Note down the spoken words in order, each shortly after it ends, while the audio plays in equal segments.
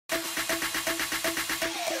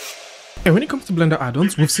And when it comes to Blender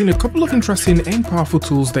add-ons, we've seen a couple of interesting and powerful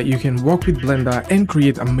tools that you can work with Blender and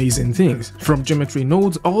create amazing things, from geometry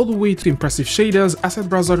nodes all the way to impressive shaders, asset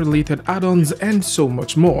browser related add-ons, and so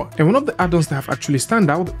much more. And one of the add-ons that have actually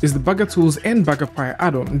stand out is the Baga Tools and Bagapie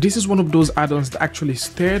add-on. This is one of those add-ons that actually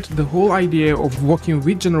stirred the whole idea of working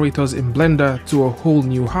with generators in Blender to a whole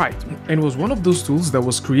new height, and was one of those tools that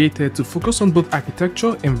was created to focus on both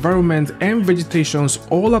architecture, environment, and vegetations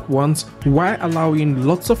all at once, while allowing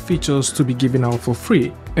lots of features to be given out for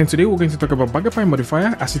free. And today we're going to talk about Bagapie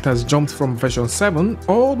modifier, as it has jumped from version 7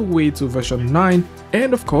 all the way to version 9,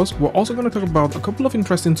 and of course we're also going to talk about a couple of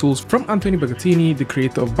interesting tools from Anthony Bagatini, the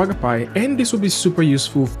creator of Bagapie, and this will be super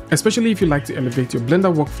useful, especially if you like to elevate your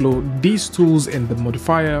Blender workflow. These tools and the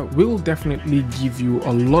modifier will definitely give you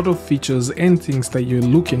a lot of features and things that you're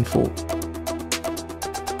looking for.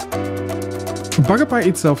 Bagapie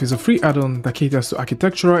itself is a free add-on that caters to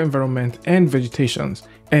architectural, environment, and vegetations.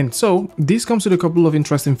 And so, this comes with a couple of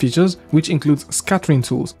interesting features, which includes scattering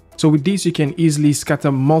tools. So with this, you can easily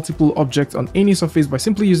scatter multiple objects on any surface by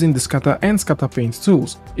simply using the scatter and scatter paint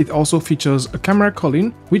tools. It also features a camera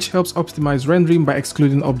culling, which helps optimize rendering by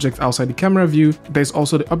excluding objects outside the camera view. There's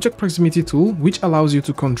also the object proximity tool, which allows you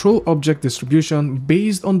to control object distribution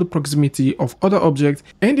based on the proximity of other objects,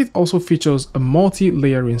 and it also features a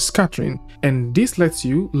multi-layering scattering, and this lets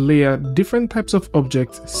you layer different types of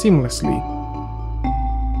objects seamlessly.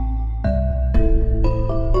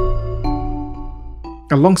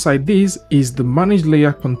 Alongside these is the manage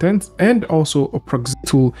layer content and also a proximity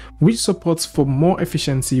tool, which supports for more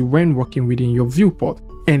efficiency when working within your viewport.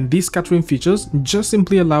 And these scattering features just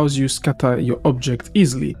simply allows you scatter your object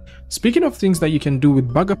easily. Speaking of things that you can do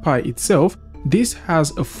with Bagapie itself, this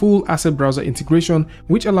has a full asset browser integration,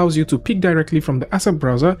 which allows you to pick directly from the asset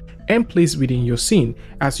browser and place within your scene,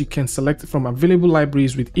 as you can select from available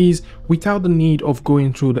libraries with ease without the need of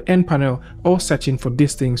going through the end panel or searching for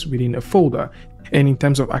these things within a folder. And in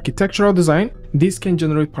terms of architectural design, this can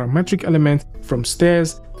generate parametric elements from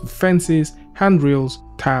stairs to fences, handrails,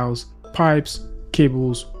 tiles, pipes,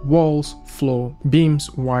 cables, walls, floor,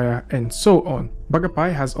 beams, wire, and so on.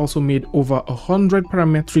 Bagapie has also made over 100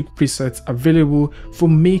 parametric presets available for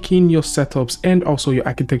making your setups and also your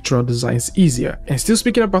architectural designs easier. And still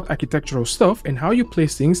speaking about architectural stuff and how you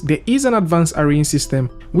place things, there is an advanced arraying system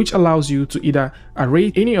which allows you to either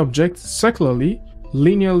array any object circularly,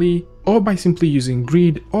 linearly, or by simply using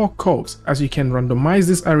grid or curves, as you can randomize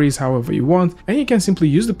these arrays however you want, and you can simply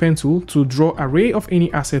use the pen tool to draw an array of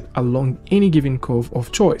any asset along any given curve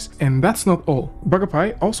of choice. And that's not all.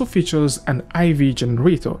 Bagapie also features an Ivy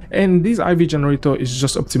generator, and this Ivy generator is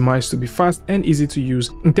just optimized to be fast and easy to use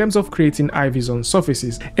in terms of creating Ivies on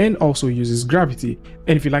surfaces, and also uses gravity.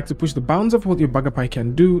 And if you like to push the bounds of what your Bagapie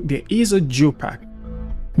can do, there is a GeoPack.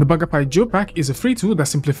 The Bagapie GeoPack is a free tool that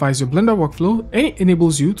simplifies your Blender workflow, and it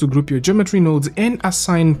enables you to group your geometry nodes and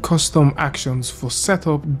assign custom actions for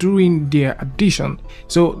setup during their addition.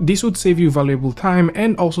 So this would save you valuable time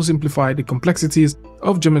and also simplify the complexities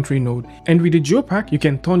of geometry node. And with the GeoPack, you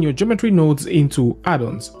can turn your geometry nodes into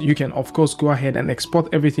add-ons. You can of course go ahead and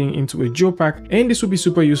export everything into a GeoPack, and this will be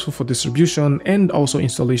super useful for distribution and also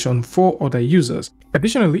installation for other users.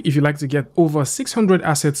 Additionally, if you like to get over 600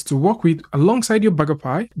 assets to work with alongside your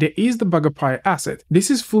Bagapie, there is the Bagapie asset. This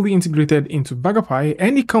is fully integrated into Bagapie,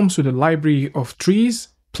 and it comes with a library of trees,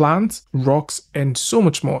 plants, rocks, and so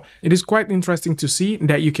much more. It is quite interesting to see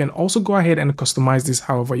that you can also go ahead and customize this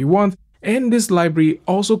however you want. And this library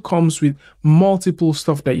also comes with multiple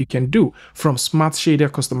stuff that you can do, from smart shader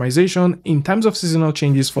customization in terms of seasonal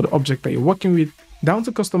changes for the object that you're working with, down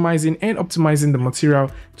to customizing and optimizing the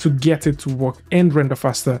material to get it to work and render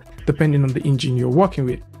faster depending on the engine you're working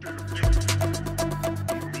with.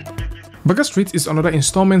 Baga Street is another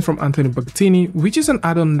installment from Anthony Bagatini, which is an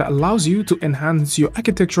add-on that allows you to enhance your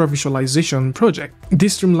architectural visualization project.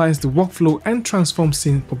 This streamlines the workflow and transforms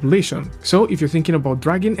scene population. So if you're thinking about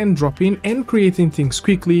dragging and dropping and creating things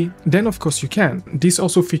quickly, then of course you can. This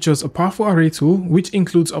also features a powerful array tool, which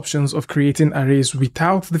includes options of creating arrays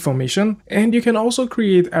without deformation, and you can also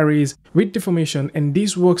create arrays with deformation, and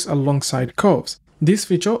this works alongside curves. This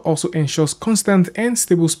feature also ensures constant and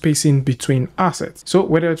stable spacing between assets. So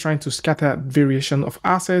whether you're trying to scatter variation of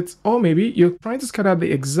assets, or maybe you're trying to scatter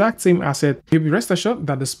the exact same asset, you'll be rest assured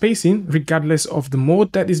that the spacing, regardless of the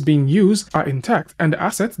mode that is being used, are intact, and the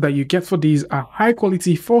assets that you get for these are high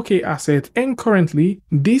quality 4K assets, and currently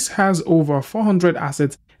this has over 400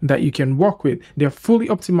 assets that you can work with. They're fully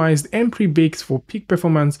optimized and pre-baked for peak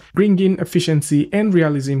performance, bringing efficiency and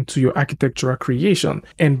realism to your architectural creation.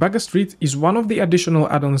 And Baga Street is one of the additional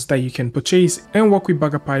add-ons that you can purchase and work with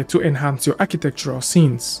Bagapie to enhance your architectural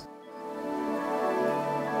scenes.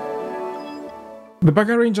 The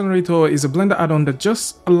Baga Rain generator is a Blender add-on that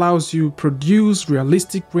just allows you produce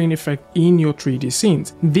realistic rain effect in your 3D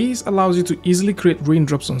scenes. This allows you to easily create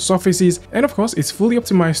raindrops on surfaces, and of course it's fully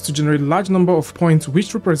optimized to generate a large number of points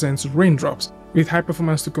which represents raindrops. With high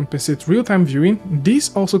performance to compensate real-time viewing,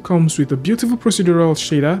 this also comes with a beautiful procedural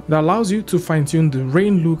shader that allows you to fine-tune the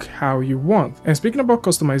rain look how you want. And speaking about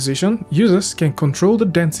customization, users can control the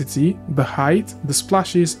density, the height, the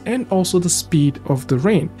splashes, and also the speed of the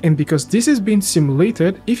rain. And because this is being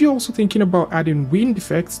simulated, if you're also thinking about adding wind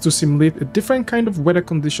effects to simulate a different kind of weather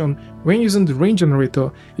condition when using the rain generator,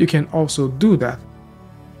 you can also do that.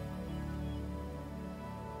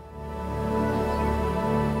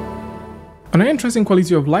 Another interesting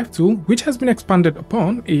quality of life tool which has been expanded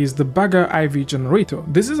upon is the Baga Ivy generator.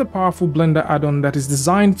 This is a powerful Blender add-on that is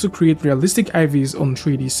designed to create realistic ivies on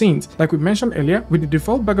 3D scenes. Like we mentioned earlier, with the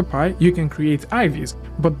default Bagapie, you can create ivies,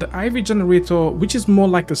 but the Ivy generator, which is more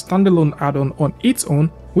like a standalone add-on on its own,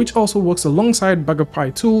 which also works alongside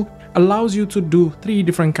Bagapie tool, allows you to do 3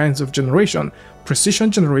 different kinds of generation: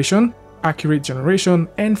 precision generation, accurate generation,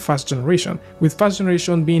 and fast generation, with fast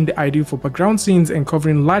generation being the ideal for background scenes and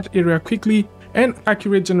covering large area quickly, and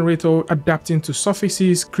accurate generator adapting to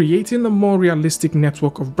surfaces, creating a more realistic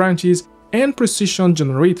network of branches, and precision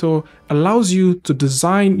generator allows you to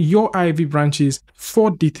design your Ivy branches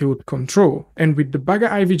for detailed control. And with the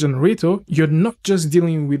Baga Ivy generator, you're not just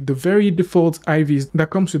dealing with the very default Ivies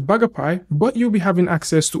that comes with Bagapie, but you'll be having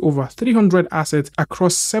access to over 300 assets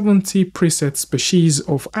across 70 preset species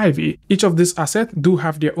of Ivy. Each of these assets do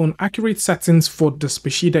have their own accurate settings for the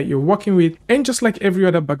species that you're working with, and just like every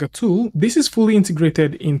other Baga tool, this is fully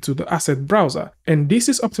integrated into the asset browser, and this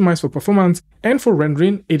is optimized for performance, and for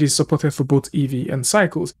rendering, it is supported for both Eevee and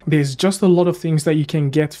Cycles. There's just a lot of things that you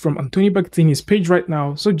can get from Antonio Bagatini's page right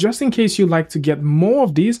now, so just in case you'd like to get more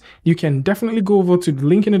of these, you can definitely go over to the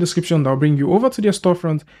link in the description that will bring you over to their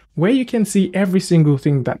storefront where you can see every single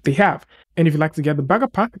thing that they have. And if you'd like to get the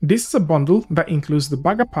BagaPack, this is a bundle that includes the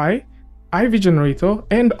Bagapie, Ivy generator,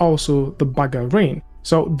 and also the Baga Rain.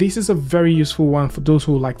 So this is a very useful one for those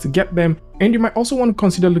who like to get them, and you might also want to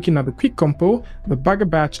consider looking at the Quick Compo, the Baga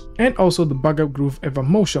Batch, and also the Baga Grove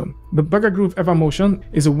Evermotion. The Baga Grove Evermotion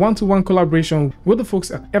is a one-to-one collaboration with the folks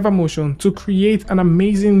at Evermotion to create an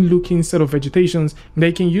amazing looking set of vegetations that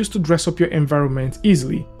you can use to dress up your environment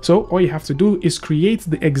easily. So all you have to do is create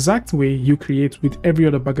the exact way you create with every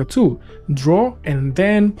other Baga tool, draw and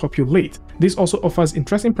then populate. This also offers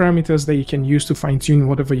interesting parameters that you can use to fine-tune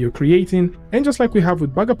whatever you're creating, and just like we have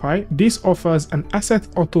with Bagapie, this offers an asset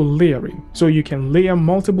auto layering, so you can layer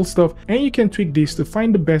multiple stuff and you can tweak this to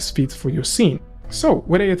find the best fit for your scene. So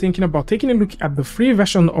whether you're thinking about taking a look at the free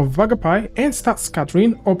version of Bagapie and start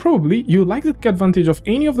scattering, or probably you'd like to take advantage of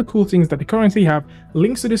any of the cool things that they currently have,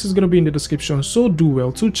 links to this is going to be in the description, so do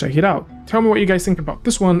well to check it out. Tell me what you guys think about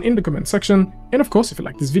this one in the comment section, and of course if you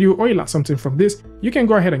like this video or you learned something from this, you can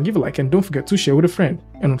go ahead and give a like and don't forget to share with a friend.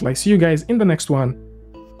 And until I see you guys in the next one,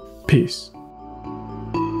 peace.